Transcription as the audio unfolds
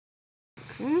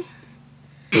Okay.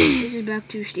 This is back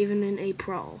to Steven and a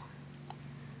pro.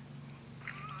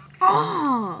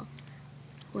 Oh!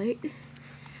 Wait.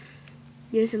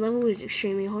 This level is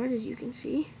extremely hard, as you can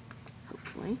see.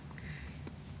 Hopefully.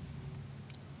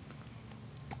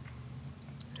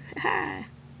 Ha!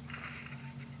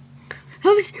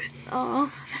 Oops!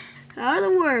 Oh, out of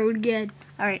the word again.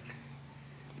 Alright.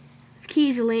 This key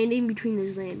is landing between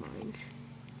those landmines.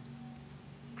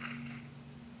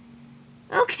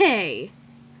 Okay.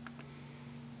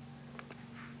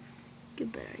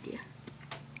 Good, better idea.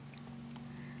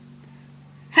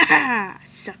 Ha ha!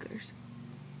 Suckers.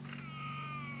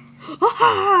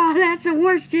 Ah, that's the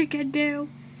worst you can do.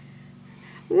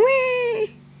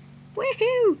 Whee!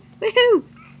 Woohoo! Woohoo!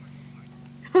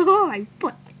 Oh, my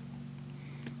foot.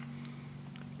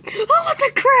 Oh, what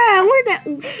the crap?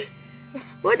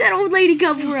 Where'd that old lady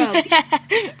come from?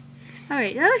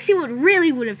 Alright, now let's see what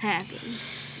really would have happened.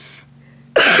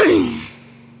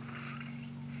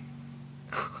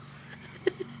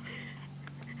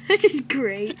 This is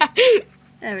great.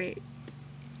 Alright.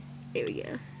 Here we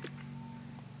go.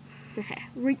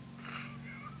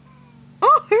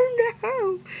 Oh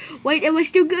no! Wait, am I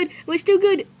still good? Am I still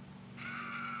good?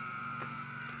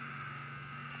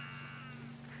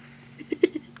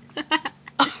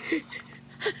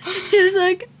 It's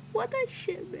like, what the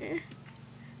shit, man?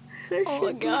 Oh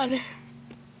my god.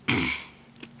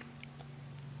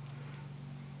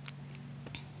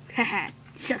 Haha,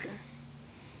 sucker.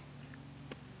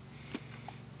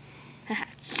 Haha,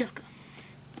 sucker.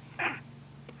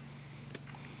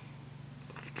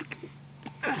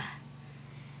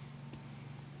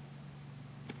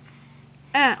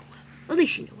 Ow. At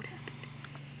least you know